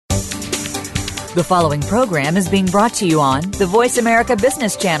The following program is being brought to you on the Voice America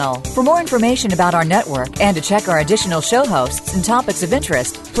Business Channel. For more information about our network and to check our additional show hosts and topics of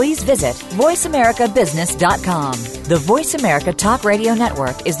interest, please visit voiceamericabusiness.com. The Voice America Talk Radio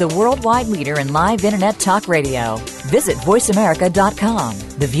Network is the worldwide leader in live Internet talk radio. Visit voiceamerica.com.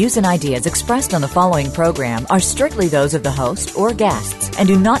 The views and ideas expressed on the following program are strictly those of the host or guests and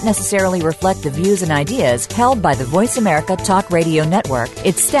do not necessarily reflect the views and ideas held by the Voice America Talk Radio Network,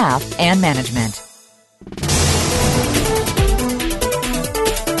 its staff, and management.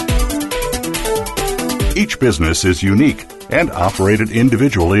 Each business is unique and operated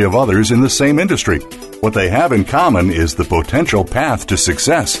individually of others in the same industry. What they have in common is the potential path to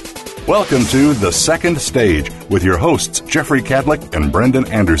success. Welcome to The Second Stage with your hosts, Jeffrey Cadlick and Brendan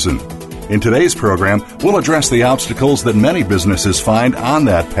Anderson. In today's program, we'll address the obstacles that many businesses find on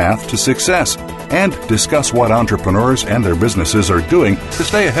that path to success and discuss what entrepreneurs and their businesses are doing to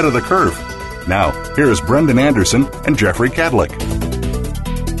stay ahead of the curve. Now, here's Brendan Anderson and Jeffrey Cadlick.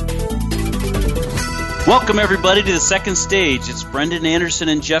 Welcome, everybody, to The Second Stage. It's Brendan Anderson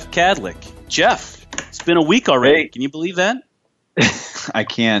and Jeff Cadlick. Jeff, it's been a week already. Hey. Can you believe that? I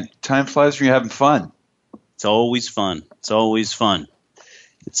can't. Time flies when you're having fun. It's always fun. It's always fun.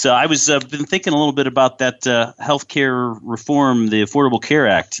 It's I was been thinking a little bit about that healthcare reform, the Affordable Care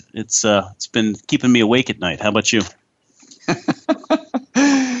Act. It's been keeping me awake at night. How about you?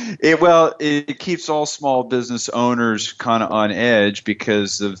 It keeps all small business owners kind of on edge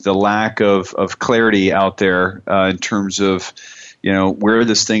because of the lack of clarity out there in terms of where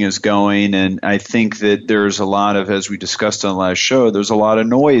this thing is going. And I think that there's a lot of, as we discussed on the last show, there's a lot of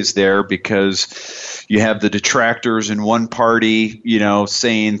noise there because you have the detractors in one party,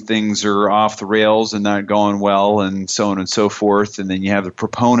 saying things are off the rails and not going well and so on and so forth. And then you have the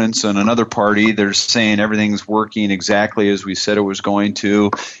proponents in another party. They're saying everything's working exactly as we said it was going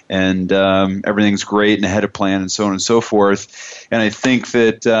to, and everything's great and ahead of plan and so on and so forth. And I think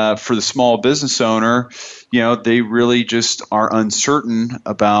that for the small business owner, they really just are uncertain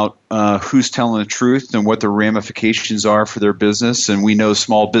about who's telling the truth and what the ramifications are for their business. And we know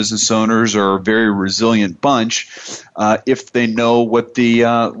small business owners are a very resilient bunch if they know what the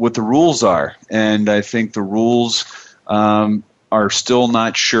rules are. And I think the rules are still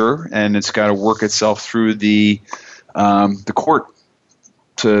not sure, and it's got to work itself through the court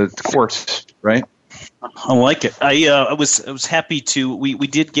to the courts, right? I like it. I was happy to. We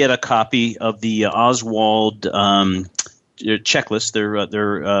did get a copy of the Oswald checklist, their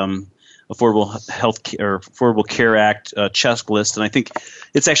Affordable Health Care, or Affordable Care Act checklist, and I think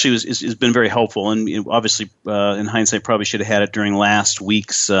it's actually has been very helpful. And obviously, in hindsight, probably should have had it during last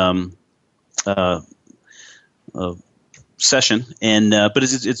week's session, and but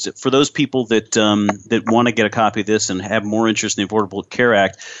it's for those people that want to get a copy of this and have more interest in the Affordable Care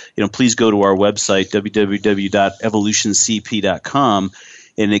Act. Please go to our website www.evolutioncp.com,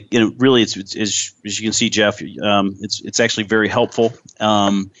 and it really it's as you can see, Jeff, it's actually very helpful,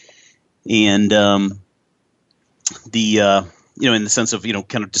 and in the sense of,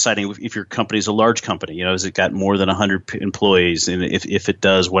 kind of deciding if your company is a large company, has it got more than 100 employees? And if it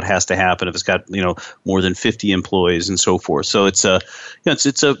does, what has to happen? If it's got, more than 50 employees and so forth. So it's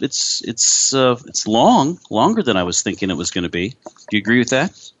longer than I was thinking it was going to be. Do you agree with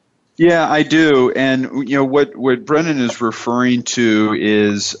that? Yeah, I do. And, what Brendan is referring to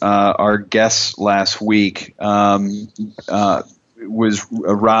is our guests last week. Was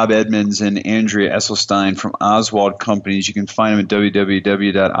Rob Edmonds and Andrea Esselstein from Oswald Companies. You can find them at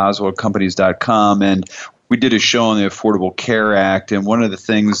www.oswaldcompanies.com. And we did a show on the Affordable Care Act, and one of the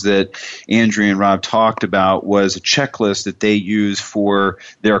things that Andrea and Rob talked about was a checklist that they use for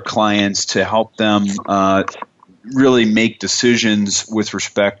their clients to help them really make decisions with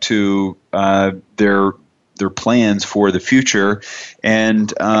respect to their plans for the future.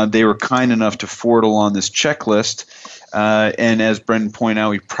 And they were kind enough to forward along this checklist. And as Brendan pointed out,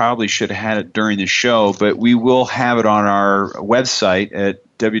 we probably should have had it during the show, but we will have it on our website at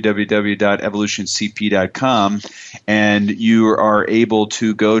www.evolutioncp.com, and you are able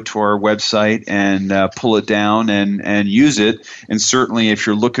to go to our website and pull it down and use it. And certainly if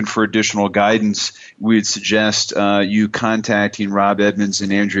you're looking for additional guidance, we'd suggest you contacting Rob Edmonds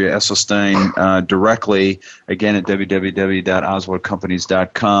and Andrea Esselstein directly, again at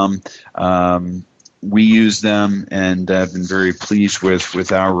www.oswaldcompanies.com. We use them and have been very pleased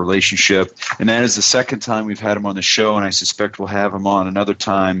with our relationship. And that is the second time we've had them on the show, and I suspect we'll have them on another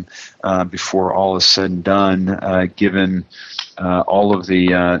time before all is said and done, given all of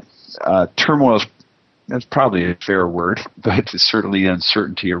the turmoil that's probably a fair word, but certainly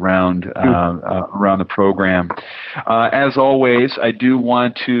uncertainty around the program. As always, I do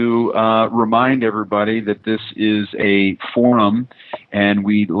want to remind everybody that this is a forum, and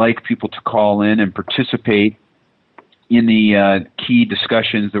we'd like people to call in and participate in the key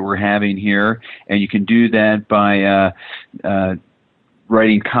discussions that we're having here, and you can do that by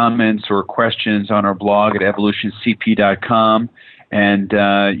writing comments or questions on our blog at evolutioncp.com. And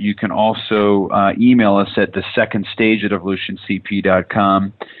you can also email us at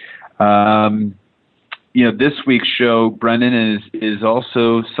thesecondstage@evolutioncp.com. This week's show, Brendan, is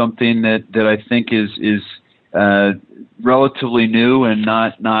also something that I think is relatively new and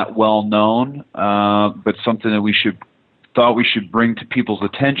not well known, but something that we should bring to people's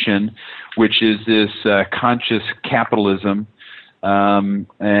attention, which is this conscious capitalism.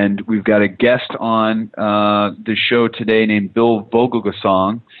 And we've got a guest on the show today named Bill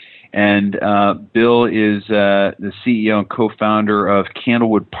Vogelgesang, and Bill is the CEO and co-founder of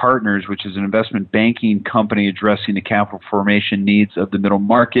Candlewood Partners, which is an investment banking company addressing the capital formation needs of the middle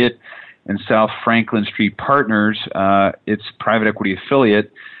market, and South Franklin Street Partners, its private equity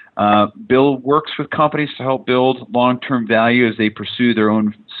affiliate. Bill works with companies to help build long-term value as they pursue their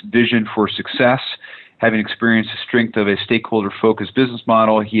own vision for success. Having experienced the strength of a stakeholder-focused business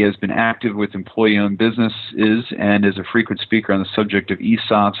model, he has been active with employee-owned businesses and is a frequent speaker on the subject of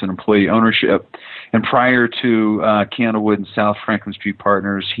ESOPs and employee ownership. And prior to Candlewood and South Franklin Street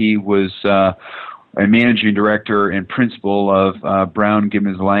Partners, he was a managing director and principal of Brown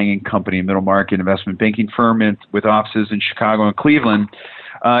Gibbons Lang & Company, a middle market investment banking firm with offices in Chicago and Cleveland.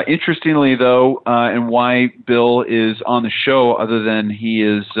 Interestingly, though, and why Bill is on the show, other than he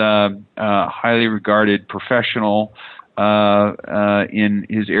is a highly regarded professional in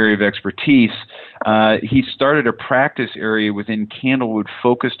his area of expertise, he started a practice area within Candlewood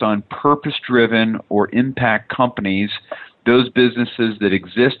focused on purpose-driven or impact companies, those businesses that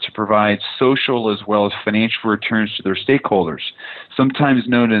exist to provide social as well as financial returns to their stakeholders. Sometimes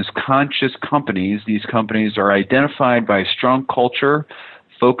known as conscious companies, these companies are identified by a strong culture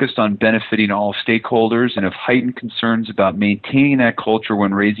focused on benefiting all stakeholders and have heightened concerns about maintaining that culture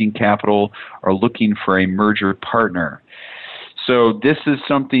when raising capital or looking for a merger partner. So this is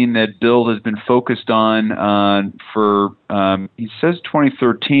something that Bill has been focused on for, he says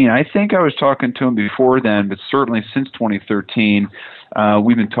 2013. I think I was talking to him before then, but certainly since 2013,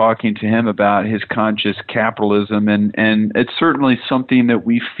 we've been talking to him about his conscious capitalism, and it's certainly something that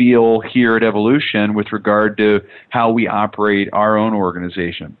we feel here at Evolution with regard to how we operate our own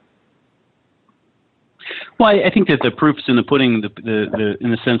organization. Well, I think that the proof's in the pudding,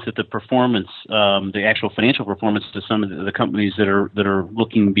 in the sense that the performance, the actual financial performance to some of the companies that are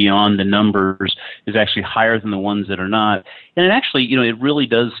looking beyond the numbers is actually higher than the ones that are not. And it actually, it really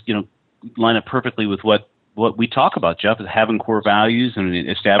does, line up perfectly with what we talk about, Jeff, is having core values and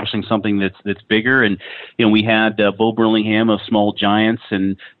establishing something that's bigger. And we had Bo Burlingham of Small Giants,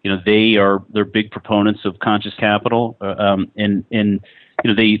 and they're big proponents of conscious capital, and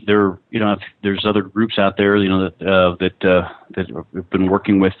they're if there's other groups out there that have been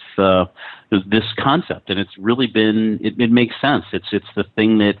working with this concept, and it's really been it makes sense. It's the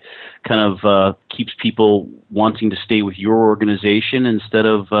thing that kind of keeps people wanting to stay with your organization instead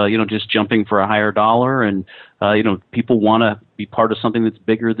of just jumping for a higher dollar, and people want to be part of something that's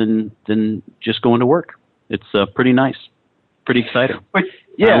bigger than just going to work. It's pretty nice, pretty exciting. But,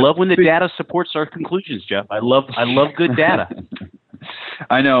 yeah, I love when the data supports our conclusions, Jeff. I love good data.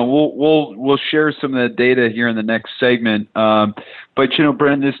 I know. We'll share some of that data here in the next segment. But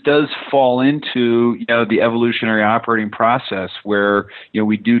Brendan, this does fall into the evolutionary operating process where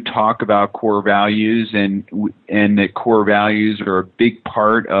we do talk about core values, and that core values are a big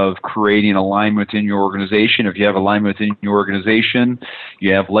part of creating alignment within your organization. If you have alignment within your organization,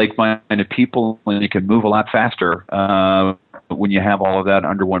 you have like-minded people, and you can move a lot faster when you have all of that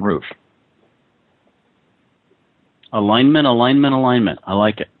under one roof. Alignment. I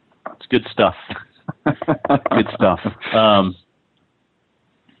like it. It's good stuff. Good stuff. No,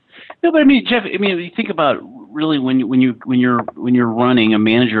 but I mean, Jeff. You think about really when you're running a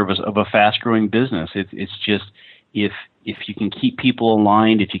manager of a fast-growing business, it's just if you can keep people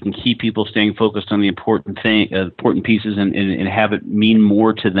aligned, if you can keep people staying focused on the important pieces, and have it mean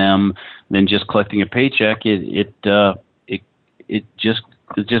more to them than just collecting a paycheck, it just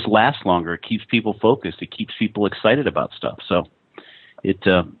lasts longer. It keeps people focused. It keeps people excited about stuff. So it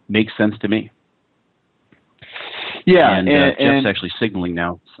makes sense to me. Yeah, and Jeff's actually signaling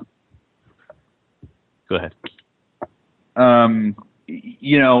now. Go ahead.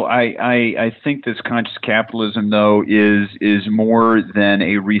 I think this conscious capitalism, though, is more than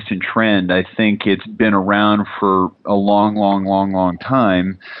a recent trend. I think it's been around for a long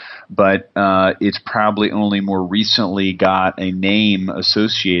time, but it's probably only more recently got a name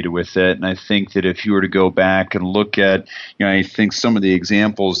associated with it. And I think that if you were to go back and look at, I think some of the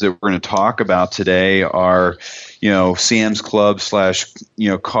examples that we're going to talk about today are, Sam's Club /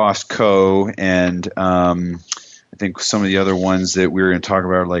 Costco, and I think some of the other ones that we were going to talk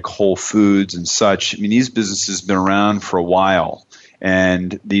about are like Whole Foods and such. I mean, these businesses have been around for a while,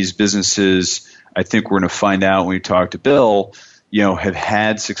 and these businesses, I think we're going to find out when we talk to Bill, have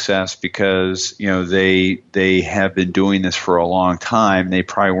had success because, they have been doing this for a long time. They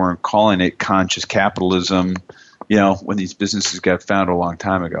probably weren't calling it conscious capitalism, when these businesses got founded a long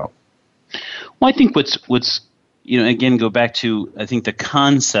time ago. Well, I think what's again, go back to, I think the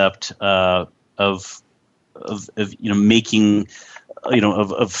concept of making,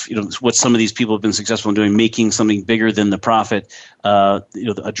 what some of these people have been successful in doing, making something bigger than the profit, a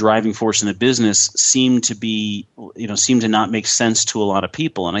driving force in the business seem to not make sense to a lot of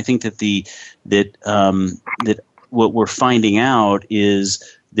people. And I think that what we're finding out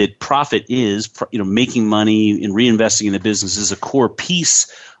is that profit is, making money and reinvesting in the business is a core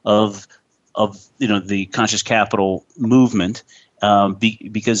piece of the conscious capital movement.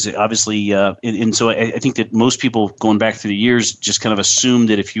 Because obviously, and so I think that most people going back through the years just kind of assumed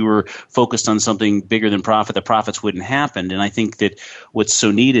that if you were focused on something bigger than profit, the profits wouldn't happen. And I think that what's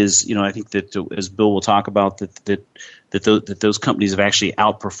so neat is, I think that as Bill will talk about, that those companies have actually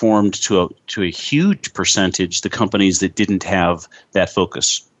outperformed to a huge percentage the companies that didn't have that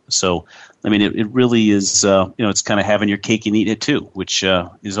focus. So, I mean, it really is, it's kind of having your cake and eating it too, which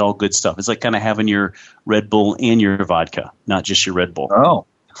is all good stuff. It's like kind of having your Red Bull and your vodka, not just your Red Bull. Oh,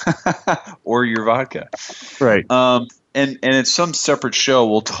 or your vodka. Right. And in some separate show,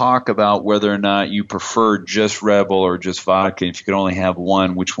 we'll talk about whether or not you prefer just Red Bull or just vodka. If you could only have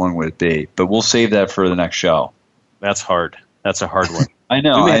one, which one would it be? But we'll save that for the next show. That's hard. That's a hard one. I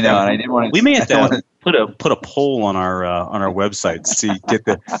know. And I didn't want to. We may have to put a poll on our website to see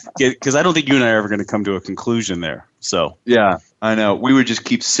because I don't think you and I are ever going to come to a conclusion there. So yeah, I know. We would just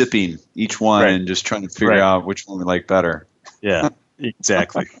keep sipping each one and just trying to figure out which one we like better. Yeah,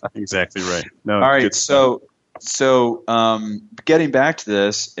 exactly right. No, all right. So getting back to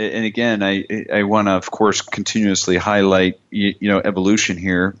this, and again, I want to, of course, continuously highlight evolution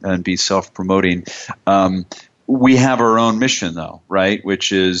here and be self-promoting. We have our own mission, though, right?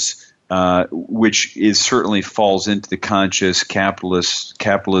 Which is certainly falls into the conscious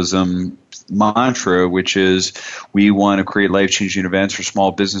capitalism mantra, which is we want to create life-changing events for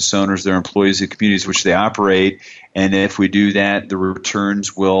small business owners, their employees, the communities which they operate, and if we do that, the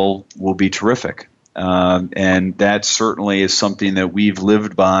returns will be terrific. And that certainly is something that we've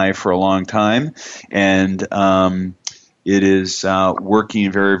lived by for a long time, and it is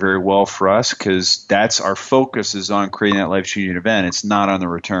working very, very well for us because that's our focus is on creating that life-changing event. It's not on the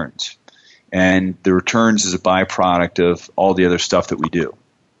returns. And the returns is a byproduct of all the other stuff that we do.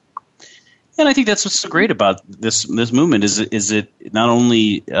 And I think that's what's so great about this movement is it not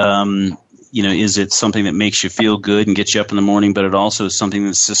only is it something that makes you feel good and gets you up in the morning, but it also is something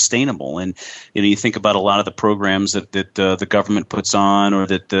that's sustainable. And you think about a lot of the programs that the government puts on, or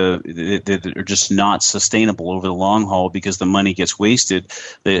that are just not sustainable over the long haul because the money gets wasted,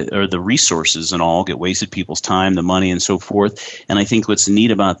 or the resources and all get wasted, people's time, the money, and so forth. And I think what's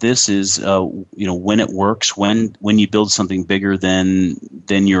neat about this is when it works, when you build something bigger than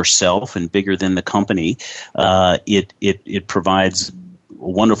yourself and bigger than the company, it provides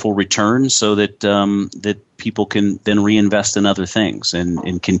wonderful return so that that people can then reinvest in other things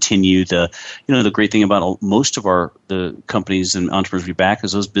and continue the great thing about most of the companies and entrepreneurs we back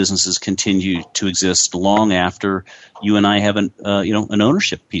is those businesses continue to exist long after you and I have an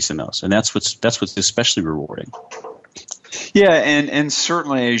ownership piece in those, and that's what's especially rewarding. Yeah, and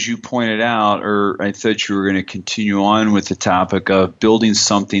certainly as you pointed out, or I thought you were going to continue on with the topic of building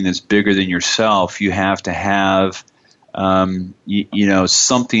something that's bigger than yourself, you have to have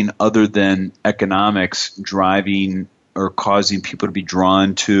something other than economics driving or causing people to be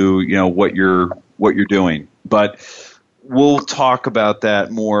drawn to, what you're doing. But we'll talk about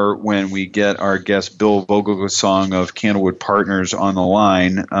that more when we get our guest Bill Vogelgesang of Candlewood Partners on the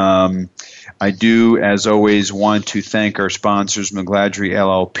line. I do, as always, want to thank our sponsors, McGladrey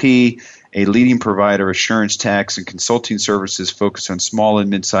LLP, a leading provider of assurance, tax, and consulting services focused on small and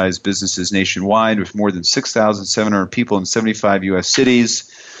mid-sized businesses nationwide with more than 6,700 people in 75 U.S.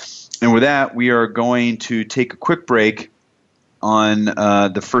 cities. And with that, we are going to take a quick break. on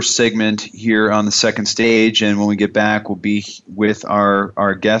the first segment here on the second stage, and when we get back, we'll be with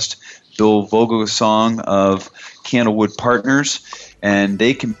our guest, Bill Vogelgesang of Candlewood Partners, and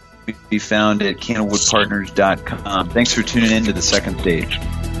they can be found at candlewoodpartners.com. Thanks for tuning in to the second stage.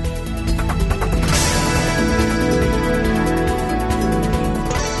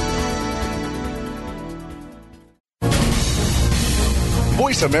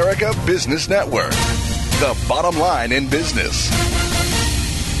 Voice America Business Network, the bottom line in business.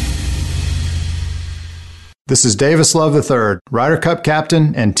 This is Davis Love III, Ryder Cup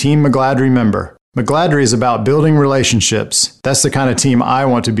captain and Team McGladrey member. McGladrey is about building relationships. That's the kind of team I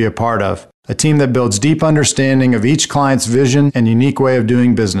want to be a part of. A team that builds deep understanding of each client's vision and unique way of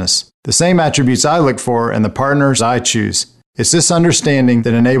doing business. The same attributes I look for in the partners I choose. It's this understanding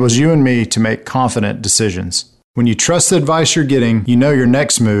that enables you and me to make confident decisions. When you trust the advice you're getting, you know your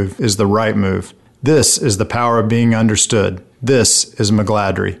next move is the right move. This is the power of being understood. This is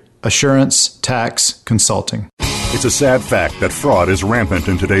McGladrey. Assurance Tax Consulting. It's a sad fact that fraud is rampant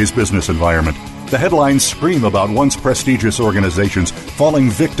in today's business environment. The headlines scream about once prestigious organizations falling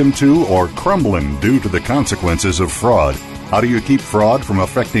victim to or crumbling due to the consequences of fraud. How do you keep fraud from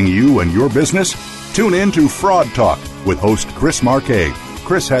affecting you and your business? Tune in to Fraud Talk with host Chris Marquet.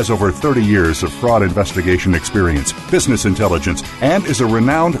 Chris has over 30 years of fraud investigation experience, business intelligence, and is a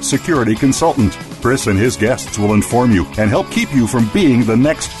renowned security consultant. Chris and his guests will inform you and help keep you from being the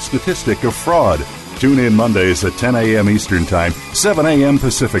next statistic of fraud. Tune in Mondays at 10 a.m. Eastern Time, 7 a.m.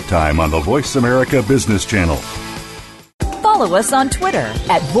 Pacific Time on the Voice America Business Channel. Follow us on Twitter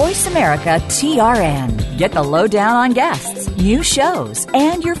at VoiceAmericaTRN. Get the lowdown on guests, new shows,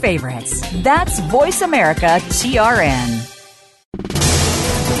 and your favorites. That's VoiceAmericaTRN.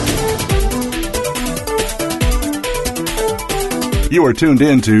 You are tuned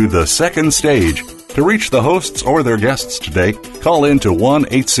in to The Second Stage. To reach the hosts or their guests today, call in to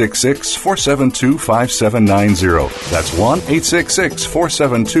 1-866-472-5790. That's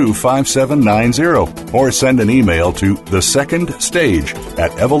 1-866-472-5790. Or send an email to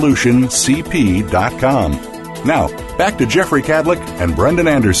thesecondstage@evolutioncp.com. Now, back to Jeffrey Cadlick and Brendan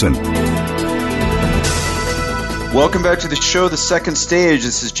Anderson. Welcome back to the show, The Second Stage.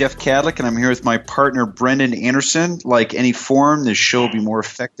 This is Jeff Cadlick, and I'm here with my partner, Brendan Anderson. Like any forum, this show will be more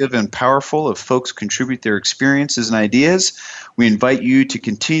effective and powerful if folks contribute their experiences and ideas. We invite you to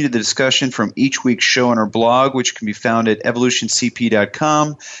continue the discussion from each week's show on our blog, which can be found at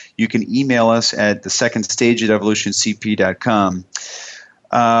evolutioncp.com. You can email us at thesecondstage@evolutioncp.com.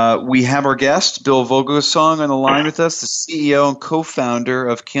 We have our guest, Bill Vogelgesang, on the line with us, the CEO and co-founder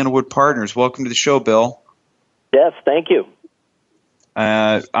of Candlewood Partners. Welcome to the show, Bill. Yes, thank you.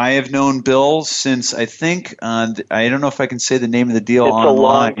 I have known Bill since, I think, I don't know if I can say the name of the deal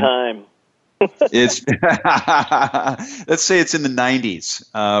online. It's a long time. It's let's say it's in the 90s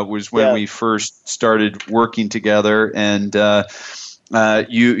was when we first started working together, and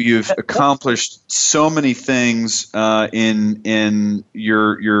you've accomplished so many things in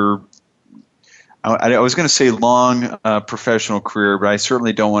your I was going to say long professional career, but I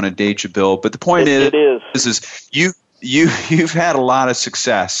certainly don't want to date you, Bill. But the point is you've had a lot of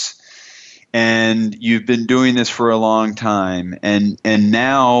success, and you've been doing this for a long time, and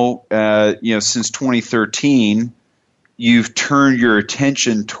now since 2013, you've turned your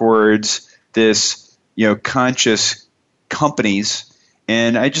attention towards this conscious companies.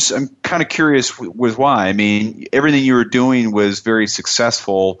 And I'm kind of curious with why. I mean, everything you were doing was very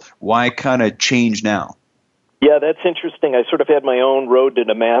successful. Why kind of change now? Yeah, that's interesting. I sort of had my own road to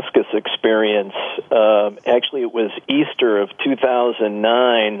Damascus experience. Actually, it was Easter of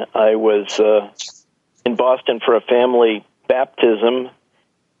 2009. I was in Boston for a family baptism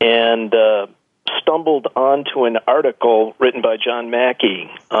and stumbled onto an article written by John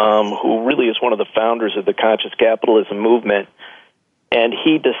Mackey, who really is one of the founders of the conscious capitalism movement. And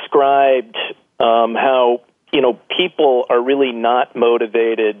he described how, people are really not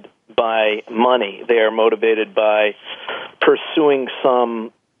motivated by money. They are motivated by pursuing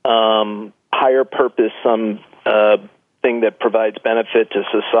some higher purpose, some thing that provides benefit to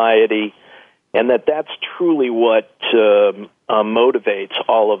society, and that's truly what motivates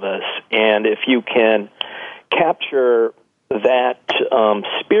all of us. And if you can capture that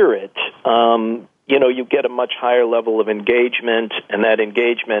spirit, you get a much higher level of engagement, and that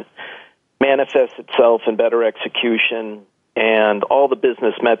engagement manifests itself in better execution, and all the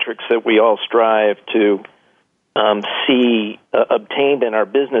business metrics that we all strive to see obtained in our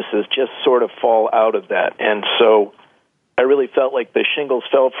businesses just sort of fall out of that. And so I really felt like the shingles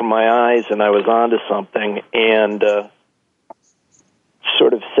fell from my eyes, and I was onto something, and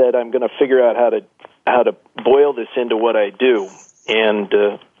sort of said, I'm going to figure out how to how to boil this into what I do. And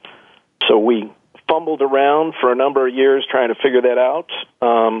so we fumbled around for a number of years trying to figure that out.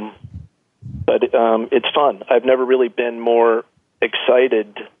 But it's fun. I've never really been more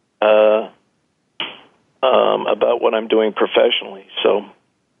excited about what I'm doing professionally. So,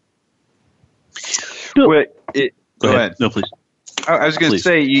 go ahead. No, please. I was going to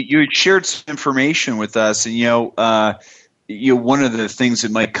say you had shared some information with us, and one of the things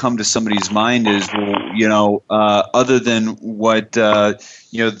that might come to somebody's mind is, other than what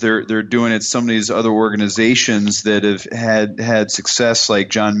they're doing at some of these other organizations that have had success, like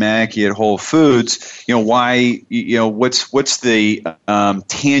John Mackey at Whole Foods, what's the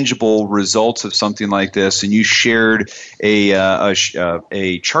tangible results of something like this? And you shared a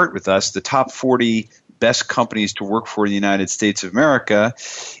chart with us, the top 40 best companies to work for in the United States of America,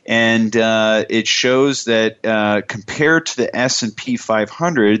 and it shows that compared to the S&P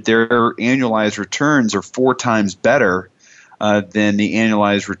 500, their annualized returns are 4 times better than the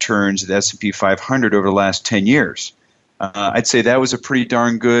annualized returns of the S&P 500 over the last 10 years. I'd say that was a pretty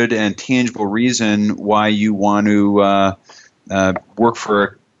darn good and tangible reason why you want to work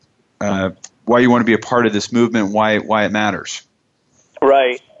for, why you want to be a part of this movement, why it matters.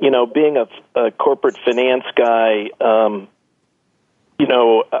 Right. Being a corporate finance guy, I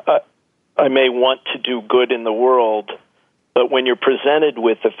may want to do good in the world, but when you're presented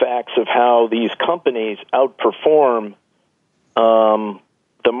with the facts of how these companies outperform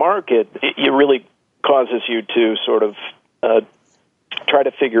the market, it really causes you to sort of try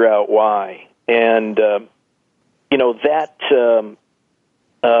to figure out why. And,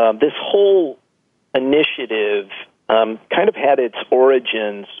 this whole initiative kind of had its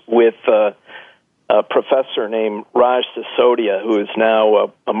origins with a professor named Raj Sisodia, who is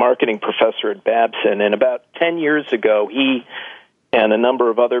now a marketing professor at Babson. And about 10 years ago, he and a number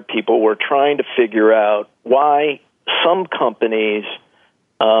of other people were trying to figure out why some companies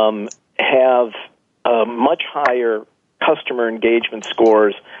have much higher customer engagement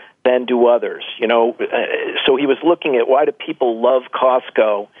scores than do others. So he was looking at why do people love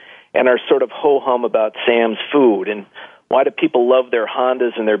Costco and are sort of ho-hum about Sam's food, and why do people love their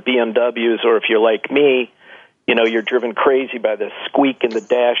Hondas and their BMWs, or if you're like me, you're driven crazy by the squeak in the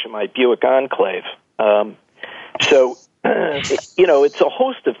dash of my Buick Enclave. So, it's a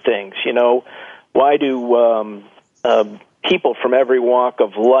host of things. Why do people from every walk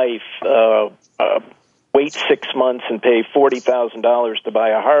of life wait 6 months and pay $40,000 to buy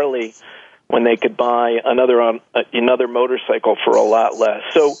a Harley when they could buy another motorcycle for a lot less?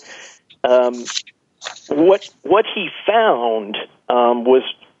 So, what he found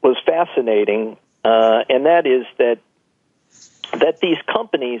was fascinating, and that is that these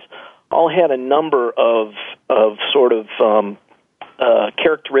companies all had a number of sort of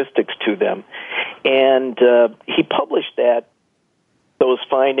characteristics to them, and he published those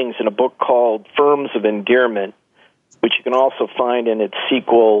findings in a book called Firms of Endearment, which you can also find in its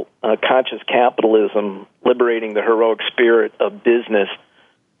sequel, Conscious Capitalism, Liberating the Heroic Spirit of Business,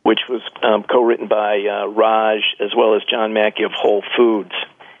 which was co-written by Raj as well as John Mackey of Whole Foods.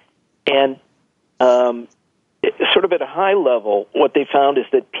 And sort of at a high level, what they found is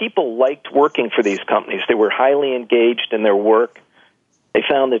that people liked working for these companies. They were highly engaged in their work. They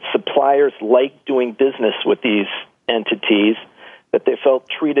found that suppliers liked doing business with these entities, that they felt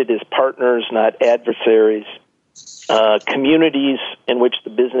treated as partners, not adversaries. Communities in which the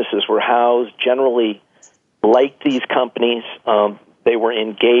businesses were housed generally liked these companies. They were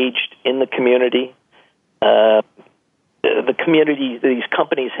engaged in the community. The community, these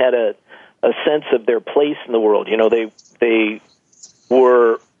companies had a sense of their place in the world. They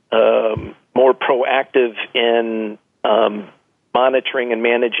were more proactive in monitoring and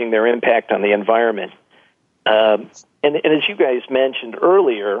managing their impact on the environment. And as you guys mentioned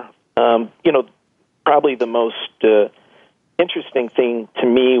earlier, probably the most interesting thing to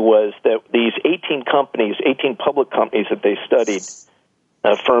me was that these 18 public companies that they studied,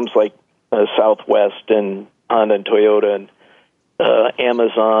 firms like Southwest and Honda and Toyota and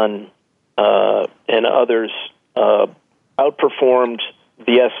Amazon and others, outperformed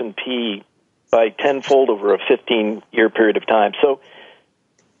the S&P by tenfold over a 15-year period of time. So,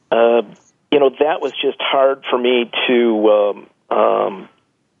 that was just hard for me to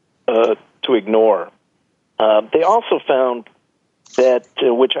ignore. They also found that,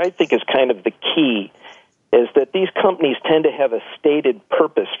 which I think is kind of the key, is that these companies tend to have a stated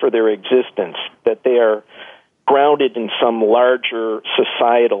purpose for their existence, that they are grounded in some larger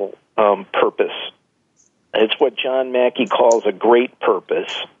societal purpose. It's what John Mackey calls a great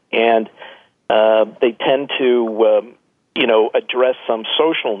purpose, and they tend to address some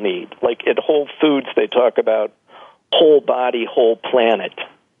social need. Like at Whole Foods, they talk about whole body, whole planet.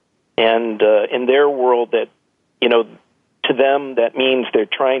 And in their world, that, to them, that means they're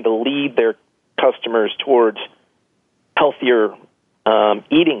trying to lead their customers towards healthier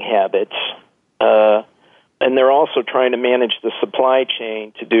eating habits. And they're also trying to manage the supply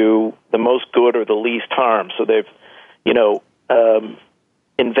chain to do the most good or the least harm. So they've,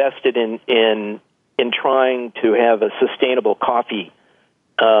 invested in trying to have a sustainable coffee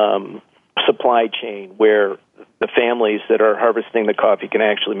supply chain where the families that are harvesting the coffee can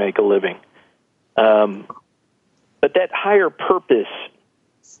actually make a living. But that higher purpose,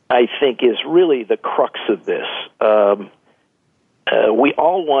 I think, is really the crux of this. We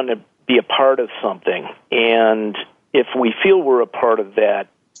all want to be a part of something, and if we feel we're a part of that,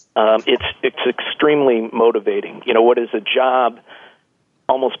 it's extremely motivating. What is a job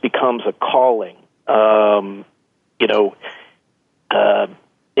almost becomes a calling.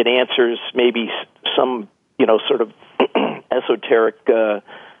 It answers maybe some, sort of esoteric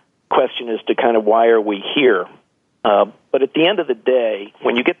question as to kind of why are we here. But at the end of the day,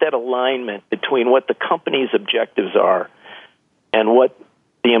 when you get that alignment between what the company's objectives are and what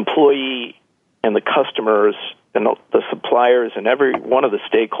the employee and the customers and the suppliers and every one of the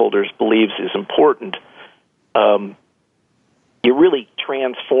stakeholders believes is important, you really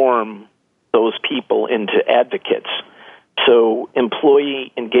transform those people into advocates. So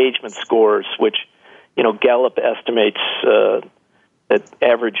employee engagement scores, which, Gallup estimates that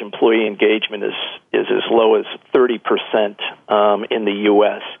average employee engagement is as low as 30% in the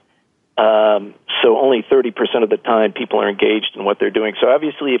U.S., so only 30% of the time people are engaged in what they're doing. So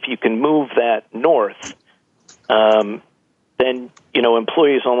obviously if you can move that north, then,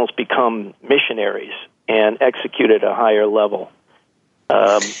 employees almost become missionaries and execute at a higher level.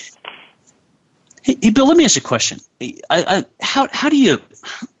 Hey, Bill, let me ask you a question. How do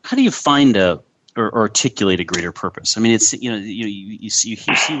you find or articulate a greater purpose? I mean, it's you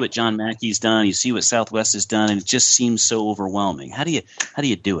see what John Mackey's done, you see what Southwest has done, and it just seems so overwhelming. How do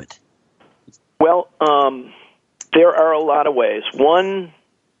you do it? Well, there are a lot of ways. One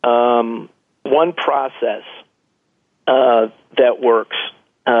process that works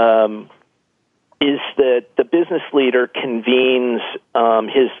is that the business leader convenes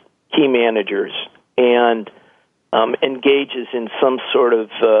his key managers and engages in some sort of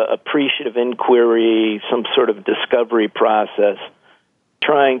appreciative inquiry, some sort of discovery process,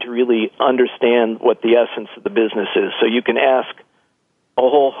 trying to really understand what the essence of the business is. So you can ask a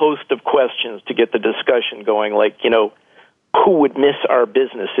whole host of questions to get the discussion going, like, who would miss our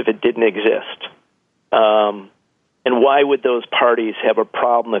business if it didn't exist? And why would those parties have a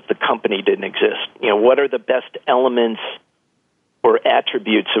problem if the company didn't exist? What are the best elements or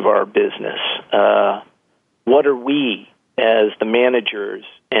attributes of our business? What are we, as the managers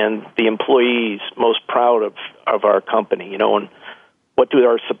and the employees, most proud of our company? And what do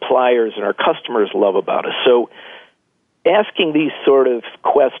our suppliers and our customers love about us? So asking these sort of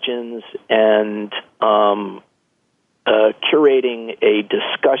questions and curating a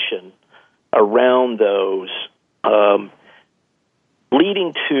discussion around those,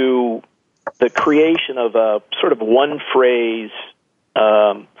 leading to the creation of a sort of one-phrase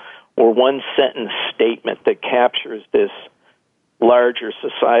or one-sentence statement that captures this larger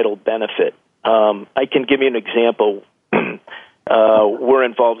societal benefit. I can give you an example. We're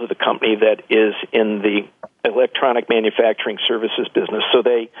involved with a company that is in the electronic manufacturing services business. So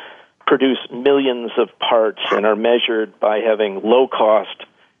they produce millions of parts and are measured by having low cost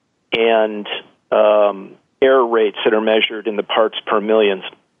and error rates that are measured in the parts per millions.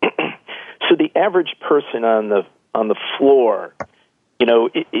 So the average person on the floor,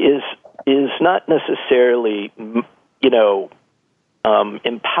 is not necessarily,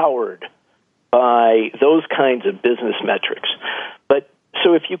 empowered by those kinds of business metrics. But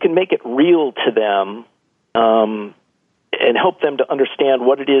so if you can make it real to them and help them to understand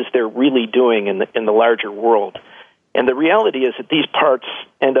what it is they're really doing in the larger world. And the reality is that these parts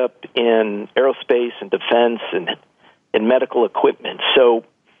end up in aerospace and defense and in medical equipment. So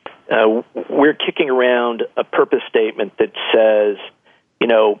we're kicking around a purpose statement that says,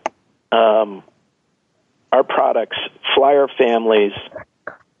 our products fly our families,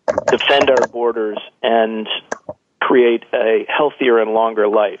 defend our borders, and create a healthier and longer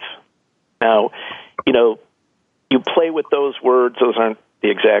life. Now, you play with those words. Those aren't the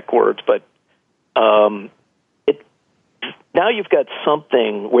exact words, but now you've got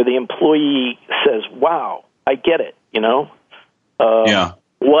something where the employee says, wow, I get it, Yeah.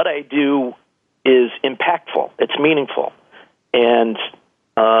 What I do is impactful. It's meaningful. And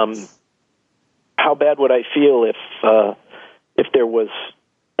how bad would I feel if if there was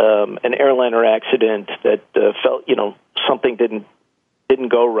an airliner accident that felt, something didn't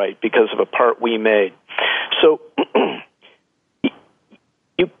go right because of a part we made. So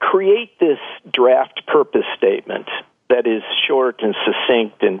you create this draft purpose statement that is short and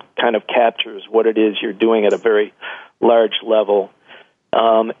succinct and kind of captures what it is you're doing at a very large level.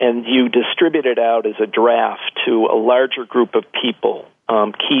 And you distribute it out as a draft to a larger group of people,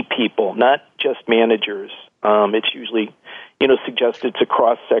 key people, not just managers. It's usually, suggested it's a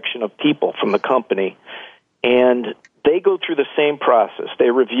cross-section of people from the company. And they go through the same process. They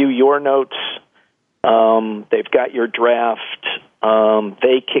review your notes. They've got your draft.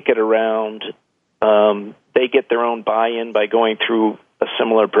 They kick it around. They get their own buy-in by going through a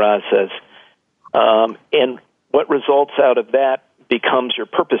similar process. And what results out of that becomes your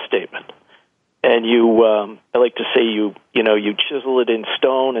purpose statement. And I like to say you chisel it in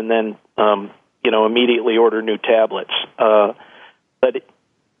stone and then, immediately order new tablets. But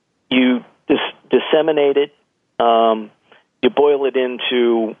you disseminate it. You boil it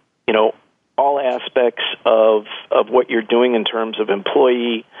into, all aspects of what you're doing in terms of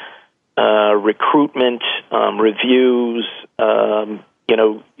employee recruitment, reviews,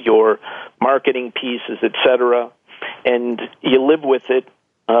 your marketing pieces, etc. And you live with it,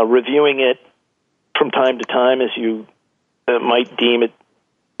 reviewing it from time to time as you might deem it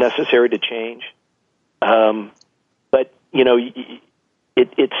necessary to change. But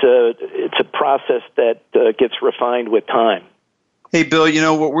it's a process that gets refined with time. Hey, Bill,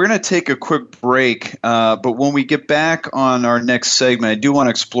 we're going to take a quick break, but when we get back on our next segment, I do want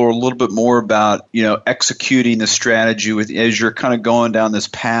to explore a little bit more about, executing the strategy as you're kind of going down this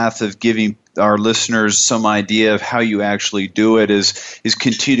path of giving our listeners some idea of how you actually do it is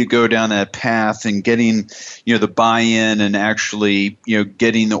continue to go down that path and getting, the buy-in and actually,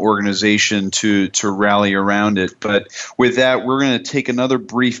 getting the organization to rally around it. But with that, we're going to take another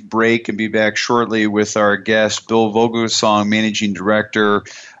brief break and be back shortly with our guest, Bill Vogelgesang, Managing Director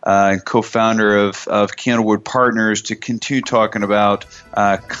and co-founder of Candlewood Partners, to continue talking about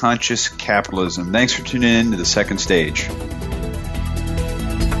conscious capitalism. Thanks for tuning in to The Second Stage.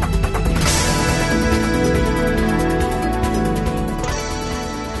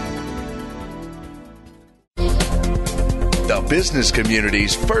 Business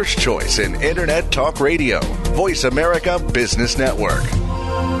community's first choice in Internet Talk Radio, Voice America Business Network.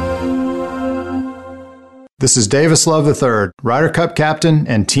 This is Davis Love III, Ryder Cup captain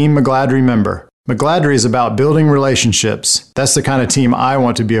and Team McGladrey member. McGladrey is about building relationships. That's the kind of team I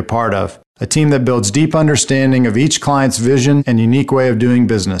want to be a part of. A team that builds deep understanding of each client's vision and unique way of doing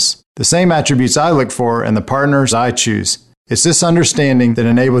business. The same attributes I look for in the partners I choose. It's this understanding that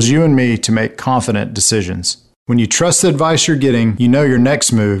enables you and me to make confident decisions. When you trust the advice you're getting, you know your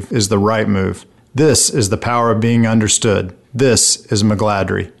next move is the right move. This is the power of being understood. This is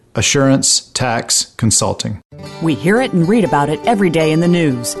McGladrey. Assurance Tax Consulting. We hear it and read about it every day in the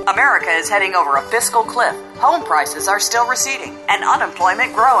news. America is heading over a fiscal cliff. Home prices are still receding and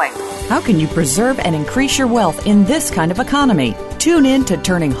unemployment growing. How can you preserve and increase your wealth in this kind of economy? Tune in to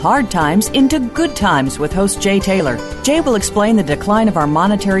Turning Hard Times into Good Times with host Jay Taylor. Jay will explain the decline of our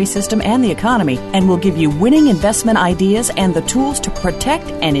monetary system and the economy and will give you winning investment ideas and the tools to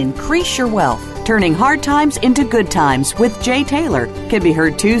protect and increase your wealth. Turning Hard Times into Good Times with Jay Taylor can be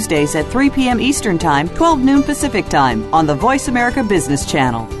heard Tuesdays at 3 p.m. Eastern Time, 12 noon Pacific Time on the Voice America Business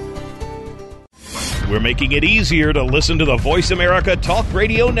Channel. We're making it easier to listen to the Voice America Talk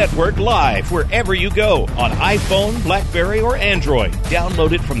Radio Network live wherever you go on iPhone, BlackBerry, or Android.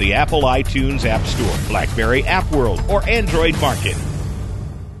 Download it from the Apple iTunes App Store, BlackBerry App World, or Android Market.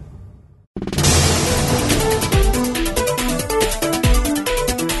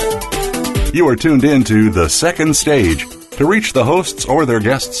 You are tuned in to The Second Stage. To reach the hosts or their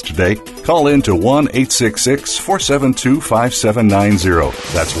guests today, call in to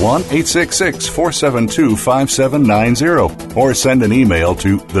 1-866-472-5790. That's 1-866-472-5790. Or send an email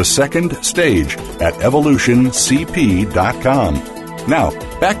to thesecondstage@evolutioncp.com. Now,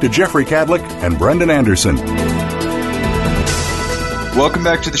 back to Jeffrey Cadlick and Brendan Anderson. Welcome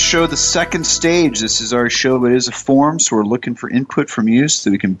back to the show, The Second Stage. This is our show, but it is a forum, so we're looking for input from you so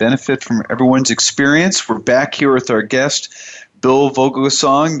that we can benefit from everyone's experience. We're back here with our guest, Bill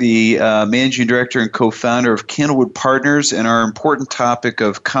Vogelgesang, the Managing Director and co-founder of Candlewood Partners, and our important topic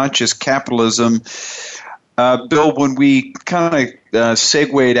of conscious capitalism. Bill, when we kind of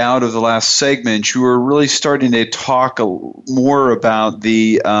segued out of the last segment, you were really starting to talk more about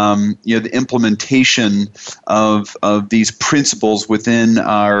the the implementation of these principles within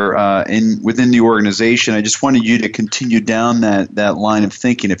our within the organization. I just wanted you to continue down that line of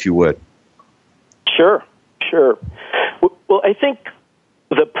thinking, if you would. Sure. Well, I think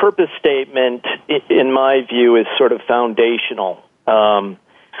the purpose statement, in my view, is sort of foundational.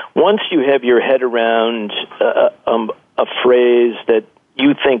 Once you have your head around a phrase that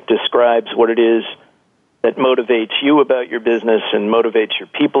you think describes what it is that motivates you about your business and motivates your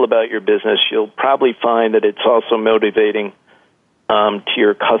people about your business, you'll probably find that it's also motivating to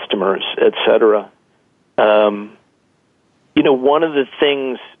your customers, et cetera. One of the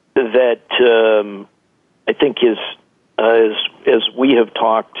things that I think is, as we have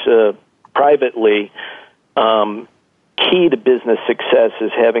talked privately, key to business success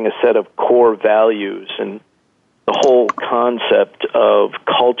is having a set of core values, and the whole concept of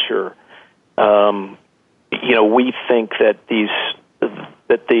culture. We think that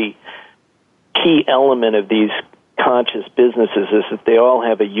the key element of these conscious businesses is that they all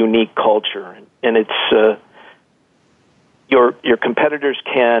have a unique culture, and it's your competitors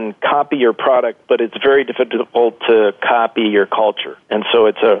can copy your product, but it's very difficult to copy your culture, and so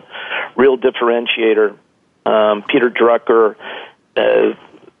it's a real differentiator. Peter Drucker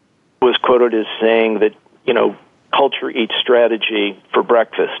was quoted as saying that culture eats strategy for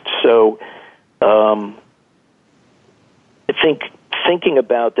breakfast. So I think thinking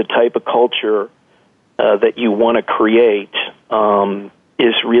about the type of culture that you want to create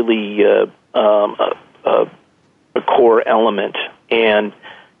is really a core element. And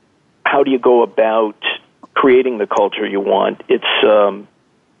how do you go about creating the culture you want? It's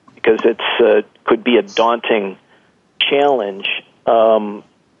because it's could be a daunting challenge.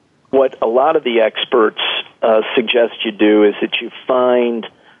 What a lot of the experts suggest you do is that you find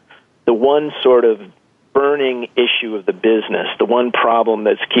the one sort of burning issue of the business, the one problem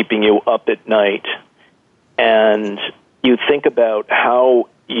that's keeping you up at night, and you think about how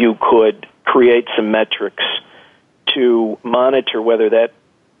you could create some metrics to monitor whether that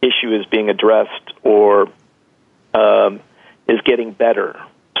issue is being addressed or is getting better,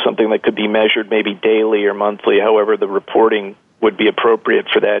 something that could be measured maybe daily or monthly, however the reporting would be appropriate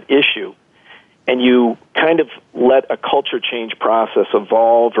for that issue. And you kind of let a culture change process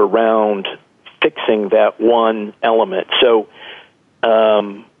evolve around fixing that one element. So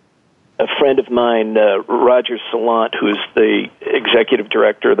a friend of mine, Roger Salant, who's the executive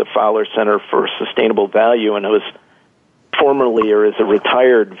director of the Fowler Center for Sustainable Value, and was formerly or is a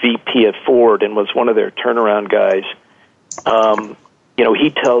retired VP at Ford and was one of their turnaround guys, he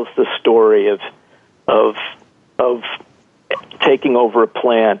tells the story of taking over a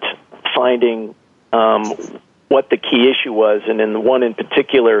plant, finding what the key issue was, and in the one in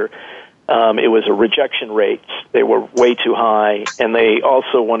particular, it was a rejection rates. They were way too high, and they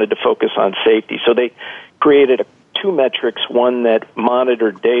also wanted to focus on safety. So they created two metrics, one that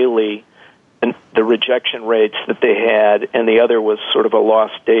monitored daily the rejection rates that they had, and the other was sort of a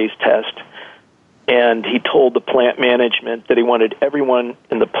lost days test. And he told the plant management that he wanted everyone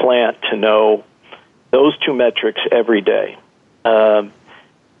in the plant to know those two metrics every day. And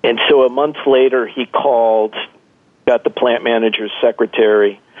so a month later, he called, got the plant manager's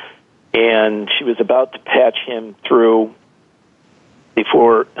secretary, and she was about to patch him through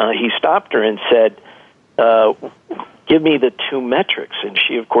before he stopped her and said, give me the two metrics. And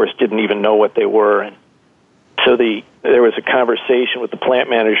she, of course, didn't even know what they were. And so there was a conversation with the plant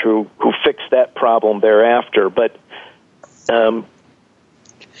manager who fixed that problem thereafter. But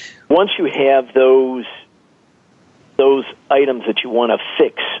once you have those items that you want to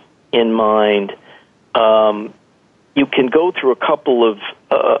fix in mind, you can go through a couple of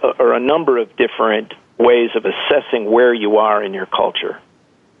or a number of different ways of assessing where you are in your culture.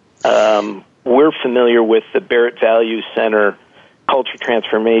 We're familiar with the Barrett Value Center culture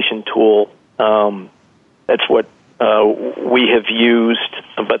transformation tool. That's what we have used,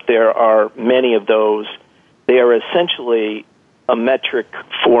 but there are many of those. They are essentially a metric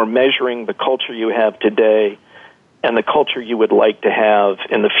for measuring the culture you have today and the culture you would like to have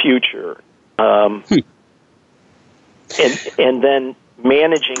in the future. And then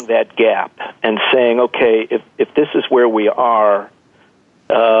managing that gap and saying, okay, if this is where we are,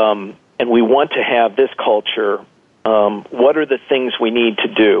 and we want to have this culture, what are the things we need to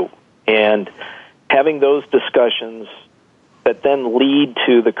do? And having those discussions that then lead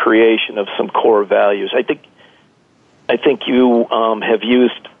to the creation of some core values. I think you have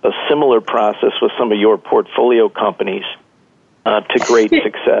used a similar process with some of your portfolio companies to great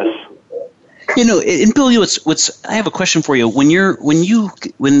success. And Bill, I have a question for you. When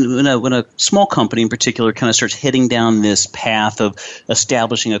a small company in particular kind of starts heading down this path of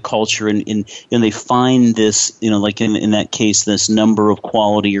establishing a culture, and they find this, like in that case, this number of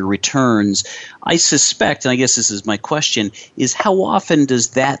quality or returns, I suspect, and I guess this is my question, is how often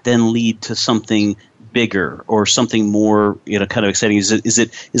does that then lead to something bigger or something more, kind of exciting? Is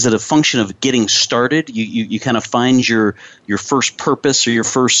it a function of getting started? You kind of find your first purpose or your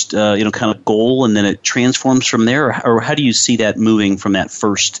first kind of goal, and then it transforms from there, or how do you see that moving from that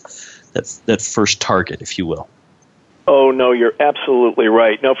first target, if you will? Oh no, you're absolutely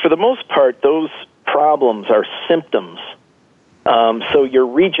right. Now, for the most part, those problems are symptoms. So your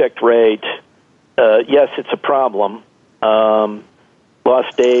reject rate, yes, it's a problem.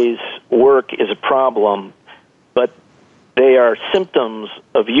 Lost days work is a problem, but they are symptoms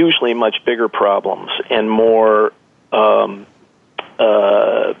of usually much bigger problems and more sort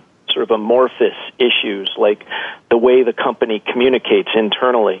of amorphous issues, like the way the company communicates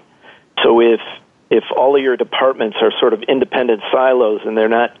internally. So if all of your departments are sort of independent silos and they're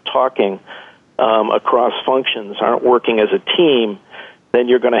not talking across functions, aren't working as a team, then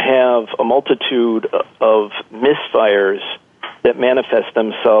you're going to have a multitude of misfires that manifest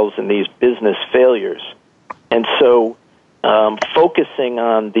themselves in these business failures. And so focusing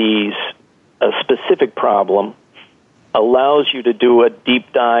on these specific problem allows you to do a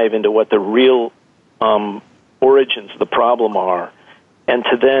deep dive into what the real origins of the problem are, and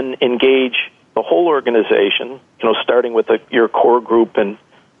to then engage the whole organization, starting with your core group and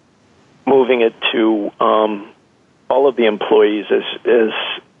moving it to all of the employees as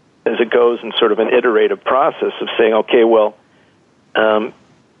it goes in sort of an iterative process of saying, okay, well,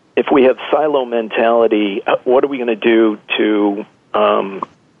 if we have silo mentality, what are we going to do to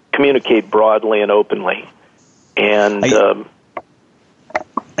communicate broadly and openly? And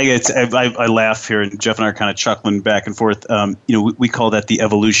I laugh here, and Jeff and I are kind of chuckling back and forth. We call that the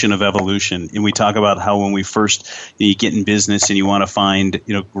evolution of evolution, and we talk about how when we first you get in business and you want to find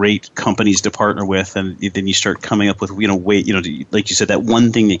great companies to partner with, and then you start coming up with like you said, that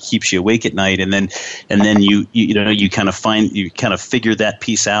one thing that keeps you awake at night, and then you kind of figure that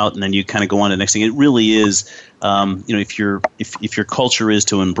piece out, and then you kind of go on to the next thing. It really is. If your culture is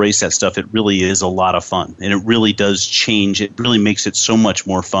to embrace that stuff, it really is a lot of fun, and it really does change. It really makes it so much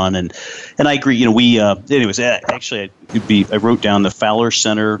more fun. And I agree. I wrote down the Fowler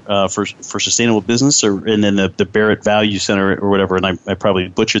Center for Sustainable Business, and then the Barrett Value Center or whatever. And I probably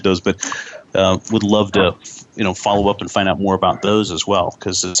butchered those, but would love to follow up and find out more about those as well,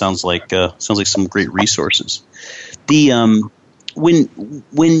 because it sounds like some great resources. When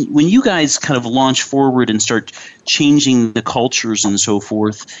you guys kind of launch forward and start changing the cultures and so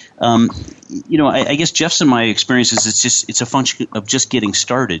forth, I guess Jeff's and my experience is it's a function of just getting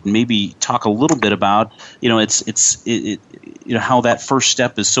started. And maybe talk a little bit about how that first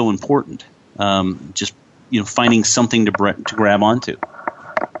step is so important. Finding something to grab onto.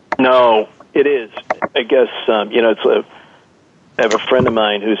 No, it is. I guess I have a friend of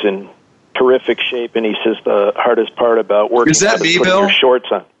mine who's in terrific shape, and he says the hardest part about working is that me, Bill? Your shorts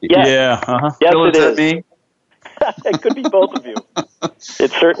on. Yes. Yeah. Uh-huh. Yes, Bill, it is is. That me? It could be both of you.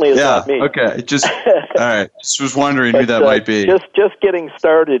 It certainly is not me. Okay. All right. Just was wondering who that might be. Just getting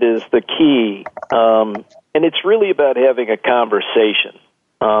started is the key, and it's really about having a conversation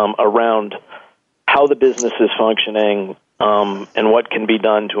around how the business is functioning and what can be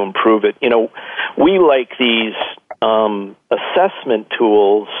done to improve it. We like these assessment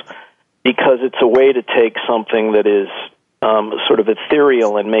tools because it's a way to take something that is sort of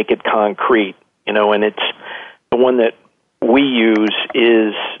ethereal and make it concrete, and it's the one that we use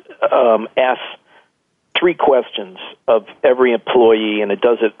is ask 3 questions of every employee, and it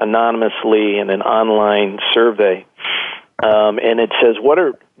does it anonymously in an online survey. And it says,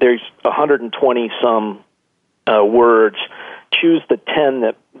 there's 120 some words. Choose the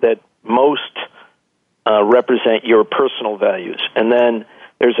 10 that most represent your personal values, and then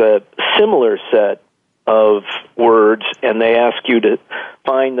there's a similar set of words, and they ask you to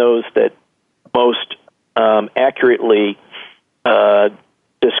find those that most accurately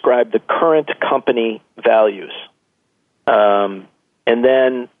describe the current company values. And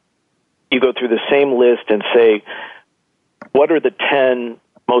then you go through the same list and say, what are the 10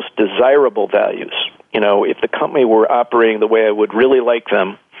 most desirable values? If the company were operating the way I would really like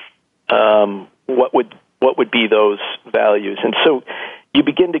them, what would be those values? And so you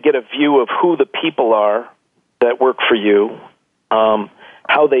begin to get a view of who the people are that work for you,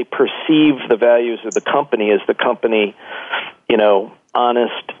 how they perceive the values of the company. Is the company,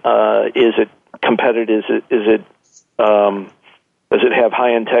 honest? Is it competitive? Does it have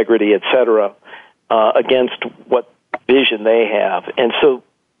high integrity, et cetera, against what vision they have? And so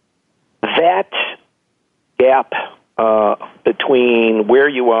that gap between where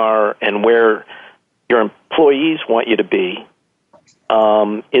you are and where your employees want you to be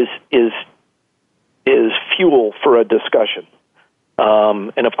is fuel for a discussion.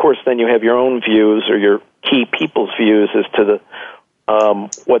 And of course, then you have your own views or your key people's views as to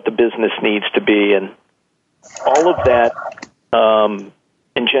what the business needs to be, and all of that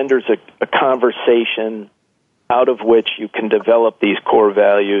engenders a conversation out of which you can develop these core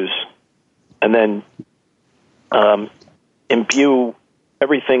values, and then imbue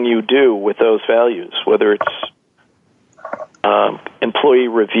everything you do with those values, whether it's employee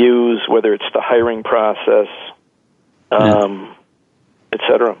reviews, whether it's the hiring process, et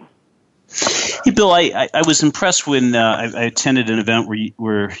cetera. Hey, Bill, I was impressed when I attended an event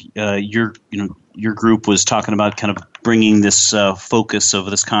where your group was talking about kind of bringing this focus of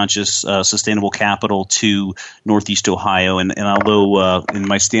this conscious, sustainable capital to Northeast Ohio. And although in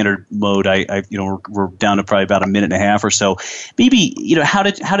my standard mode, we're down to probably about a minute and a half or so. Maybe how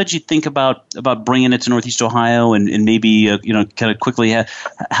did you think about bringing it to Northeast Ohio, and maybe kind of quickly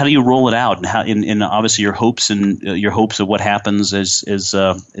how do you roll it out, and how in obviously your hopes of what happens as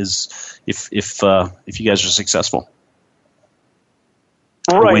if you guys are successful,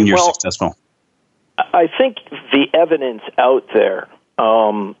 right? When you're successful. I think the evidence out there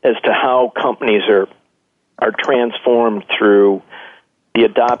as to how companies are transformed through the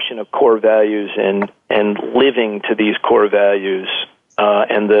adoption of core values and living to these core values,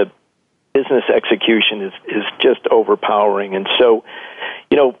 and the business execution is just overpowering. And so,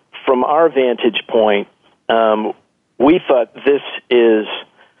 from our vantage point, we thought this is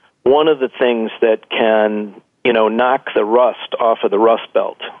one of the things that can, knock the rust off of the Rust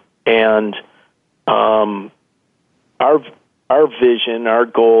Belt. And our vision, our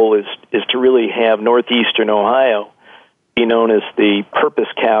goal is to really have Northeastern Ohio be known as the purpose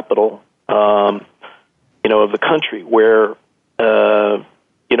capital, of the country, where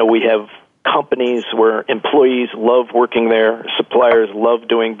we have companies where employees love working there, suppliers love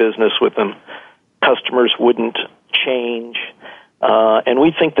doing business with them, customers wouldn't change, and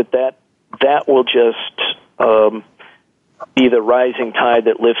we think that will just be the rising tide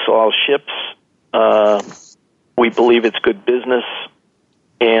that lifts all ships. We believe it's good business,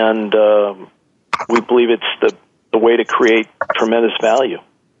 and we believe it's the way to create tremendous value.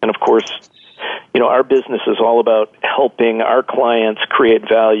 And of course, our business is all about helping our clients create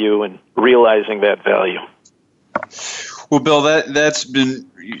value and realizing that value. Well, Bill, that's been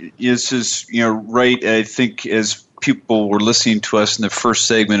right. I think as people were listening to us in the first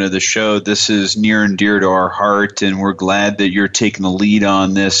segment of the show, this is near and dear to our heart, and we're glad that you're taking the lead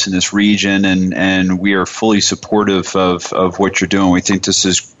on this in this region, and we are fully supportive of what you're doing. We think this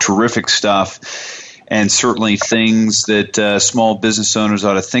is terrific stuff, and certainly things that small business owners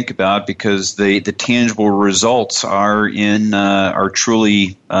ought to think about, because the tangible results are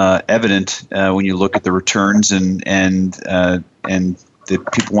truly evident when you look at the returns and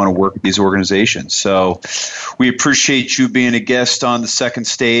that people want to work with these organizations. So we appreciate you being a guest on the second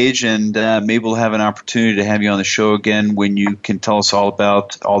stage, and maybe we'll have an opportunity to have you on the show again when you can tell us all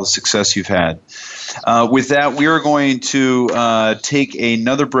about all the success you've had. With that, we are going to take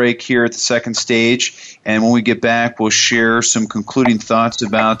another break here at the second stage, and when we get back, we'll share some concluding thoughts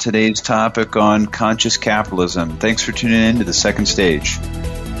about today's topic on conscious capitalism. Thanks for tuning in to the second stage.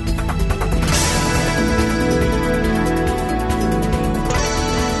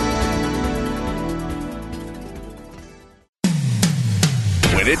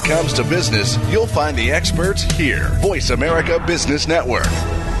 When it comes to business, you'll find the experts here. Voice America Business Network.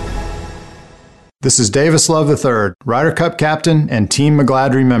 This is Davis Love III, Ryder Cup captain and Team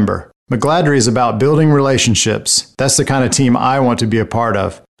McGladrey member. McGladrey is about building relationships. That's the kind of team I want to be a part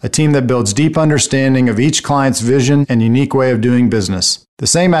of. A team that builds deep understanding of each client's vision and unique way of doing business. The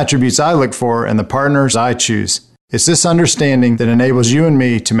same attributes I look for in the partners I choose. It's this understanding that enables you and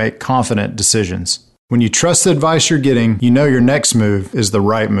me to make confident decisions. When you trust the advice you're getting, you know your next move is the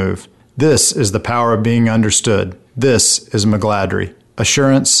right move. This is the power of being understood. This is McGladrey.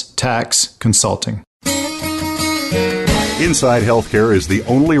 Assurance Tax Consulting. Inside Healthcare is the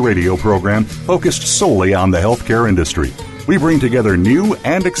only radio program focused solely on the healthcare industry. We bring together new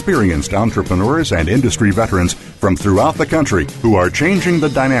and experienced entrepreneurs and industry veterans from throughout the country who are changing the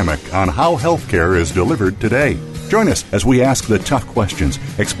dynamic on how healthcare is delivered today. Join us as we ask the tough questions,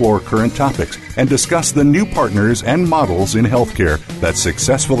 explore current topics, and discuss the new partners and models in healthcare that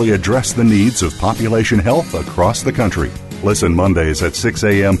successfully address the needs of population health across the country. Listen Mondays at 6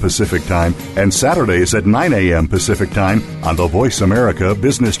 a.m. Pacific Time and Saturdays at 9 a.m. Pacific Time on the Voice America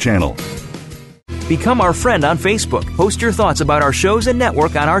Business Channel. Become our friend on Facebook. Post your thoughts about our shows and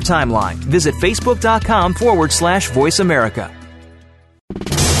network on our timeline. Visit Facebook.com/Voice America.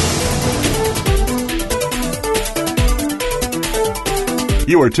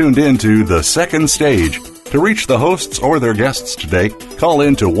 You are tuned in to The Second Stage. To reach the hosts or their guests today, call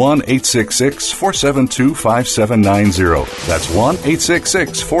in to 1-866-472-5790. That's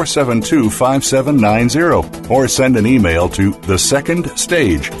 1-866-472-5790. Or send an email to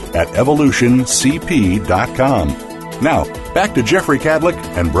thesecondstage@evolutioncp.com. Now, back to Jeffrey Cadlick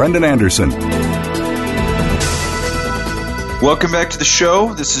and Brendan Anderson. Welcome back to the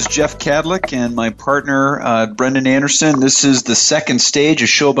show. This is Jeff Cadlick and my partner, Brendan Anderson. This is The Second Stage, a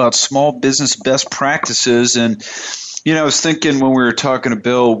show about small business best practices. And, I was thinking when we were talking to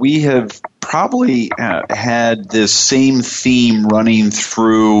Bill, we have probably had this same theme running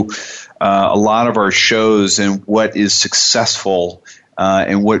through a lot of our shows and what is successful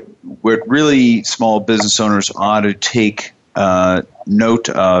and what really small business owners ought to take note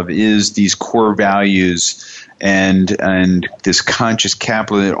of is these core values and this conscious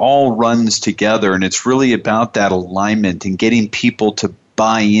capital. It all runs together, and it's really about that alignment and getting people to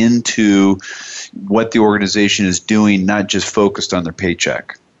buy into what the organization is doing, not just focused on their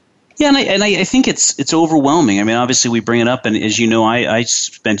paycheck. Yeah, and I think it's overwhelming. I mean, obviously we bring it up, and as you know, I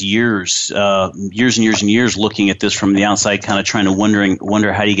spent years and years looking at this from the outside, kind of trying to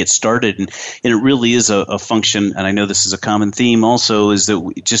wonder how do you get started, and it really is a function. And I know this is a common theme also, is that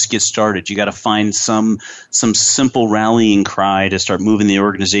we just get started. You got to find some simple rallying cry to start moving the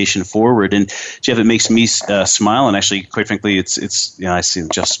organization forward. And Jeff, it makes me smile, and actually, quite frankly, it's I see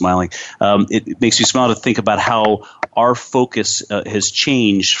Jeff smiling. It makes me smile to think about how our focus has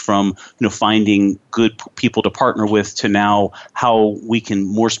changed from finding good people to partner with to now how we can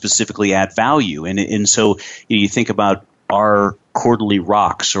more specifically add value. And so you think about our quarterly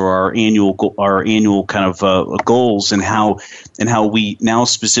rocks or our annual kind of goals, and how we now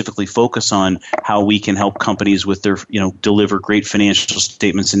specifically focus on how we can help companies with their deliver great financial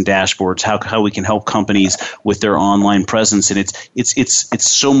statements and dashboards, how we can help companies with their online presence. And it's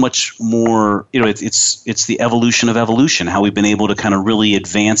so much more, it's the evolution of evolution, how we've been able to kind of really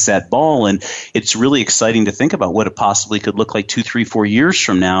advance that ball. And it's really exciting to think about what it possibly could look like 2, 3, 4 years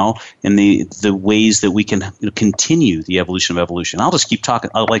from now, and the ways that we can continue the evolution of evolution. I'll just keep talking.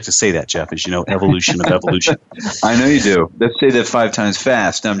 I like to say that, Jeff, as you know, evolution of evolution. I know you do. Let's say that 5 times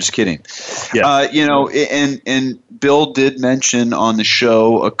fast. No, I'm just kidding. Yeah. And Bill did mention on the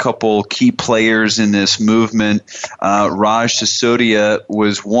show a couple key players in this movement. Raj Sisodia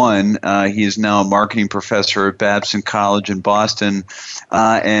was one. He is now a marketing professor at Babson College in Boston,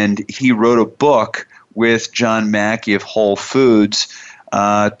 and he wrote a book with John Mackey of Whole Foods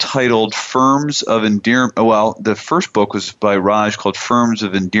titled Firms of Endearment. Well, the first book was by Raj called Firms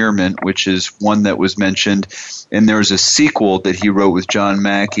of Endearment, which is one that was mentioned. And there was a sequel that he wrote with John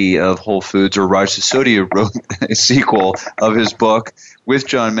Mackey of Whole Foods, or Raj Sisodia wrote a sequel of his book with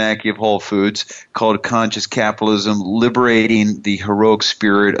John Mackey of Whole Foods called Conscious Capitalism, Liberating the Heroic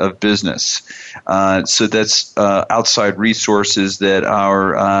Spirit of Business. So that's outside resources that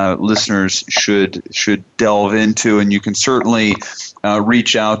our listeners should delve into, and you can certainly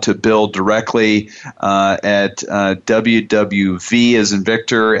reach out to Bill directly at WWV as in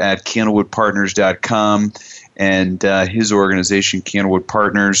Victor at candlewoodpartners.com. And his organization, Candlewood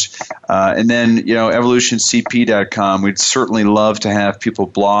Partners. And then, evolutioncp.com. We'd certainly love to have people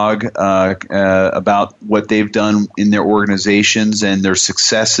blog about what they've done in their organizations and their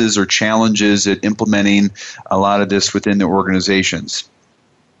successes or challenges at implementing a lot of this within their organizations.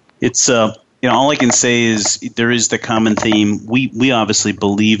 It's all I can say is there is the common theme. We obviously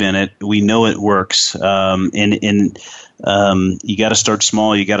believe in it. We know it works. You got to start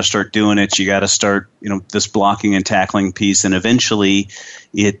small. You got to start doing it. You got to start, this blocking and tackling piece, and eventually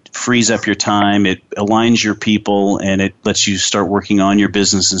it frees up your time. It aligns your people, and it lets you start working on your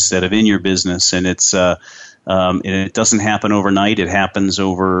business instead of in your business. And it's and it doesn't happen overnight. It happens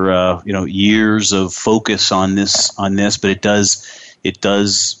over years of focus on this. But it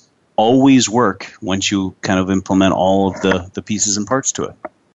does always work once you kind of implement all of the pieces and parts to it.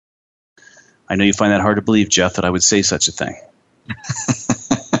 I know you find that hard to believe, Jeff, that I would say such a thing.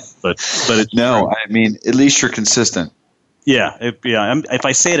 but it's no, true. I mean, at least you're consistent. Yeah, if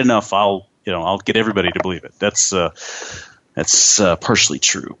I say it enough, I'll get everybody to believe it. That's partially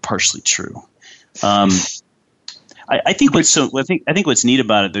true. I think what's neat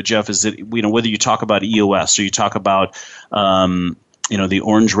about it, though, Jeff, is that whether you talk about EOS or you talk about the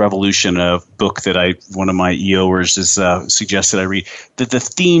Orange Revolution, a book that one of my EOers has suggested I read, that the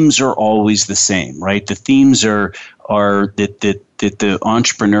themes are always the same, right? The themes are that the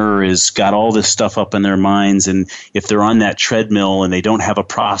entrepreneur has got all this stuff up in their minds, and if they're on that treadmill and they don't have a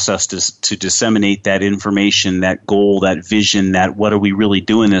process to disseminate that information, that goal, that vision, that what are we really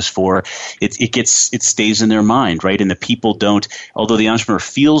doing this for, it stays in their mind, right? And the people don't, although the entrepreneur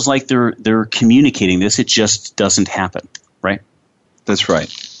feels like they're communicating this, it just doesn't happen, right? That's right.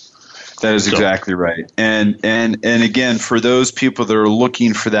 That is exactly right. And again, for those people that are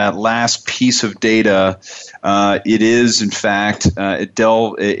looking for that last piece of data, it is in fact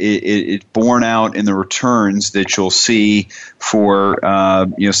it's borne out in the returns that you'll see for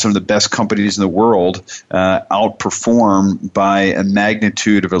some of the best companies in the world outperform by a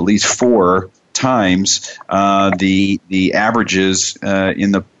magnitude of at least 4 times the averages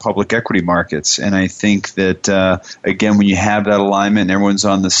in the public equity markets. And I think that, again, when you have that alignment and everyone's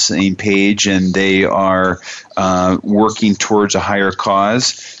on the same page and they are working towards a higher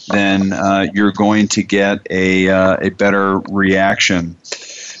cause, then you're going to get a better reaction.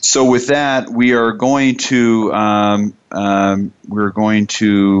 So with that, we are going to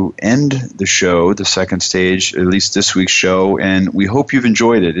end the show, the second stage, at least this week's show, and we hope you've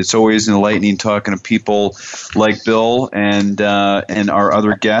enjoyed it. It's always enlightening talking to people like Bill and our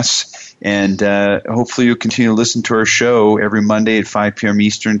other guests, and hopefully you'll continue to listen to our show every Monday at 5 p.m.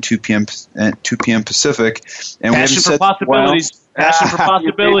 Eastern, 2 p.m. Pacific. And Passion for possibilities. Passion for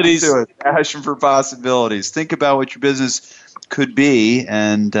possibilities. Passion for possibilities. Think about what your business could be,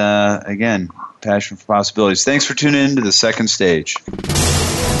 and again, passion for possibilities. Thanks for tuning in to the second stage.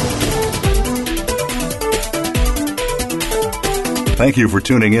 Thank you for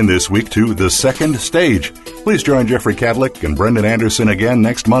tuning in this week to The Second Stage. Please join Jeffrey Cadlick and Brendan Anderson again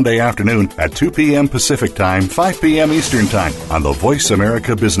next Monday afternoon at 2 p.m. Pacific Time, 5 p.m. Eastern Time on the Voice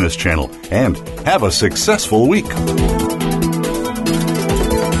America Business Channel. And have a successful week.